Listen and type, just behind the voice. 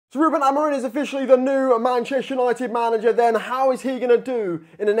So Ruben Amorim is officially the new Manchester United manager. Then how is he going to do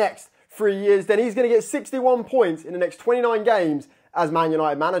in the next 3 years? Then he's going to get 61 points in the next 29 games as Man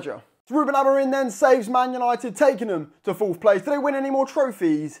United manager. So Ruben Amorim then saves Man United, taking them to 4th place. Do they win any more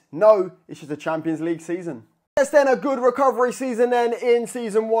trophies? No, it's just a Champions League season. Yes, then a good recovery season then in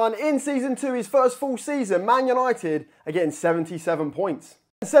Season 1. In Season 2, his first full season, Man United are getting 77 points.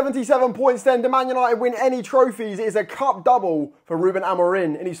 77 points then, do Man United win any trophies? It is a cup double for Ruben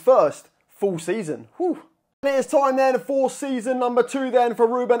Amorim in his first full season. Whew. And it is time then for season number 2 then for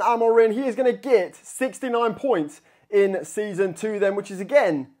Ruben Amorim. He is going to get 69 points in Season 2 then, which is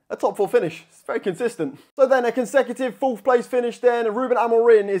again a top 4 finish. It's very consistent. So then a consecutive 4th place finish then. Ruben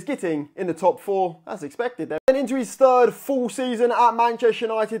Amorim is getting in the top 4 as expected then. Then into his 3rd full season at Manchester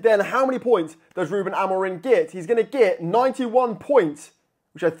United then. How many points does Ruben Amorim get? He's going to get 91 points,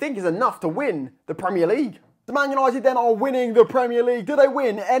 which I think is enough to win the Premier League. The Man United then are winning the Premier League. Do they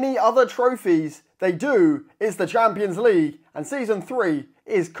win any other trophies? They do. It's the Champions League. And Season 3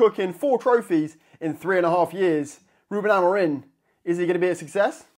 is cooking 4 trophies in 3.5 years. Ruben Amorim, is he going to be a success?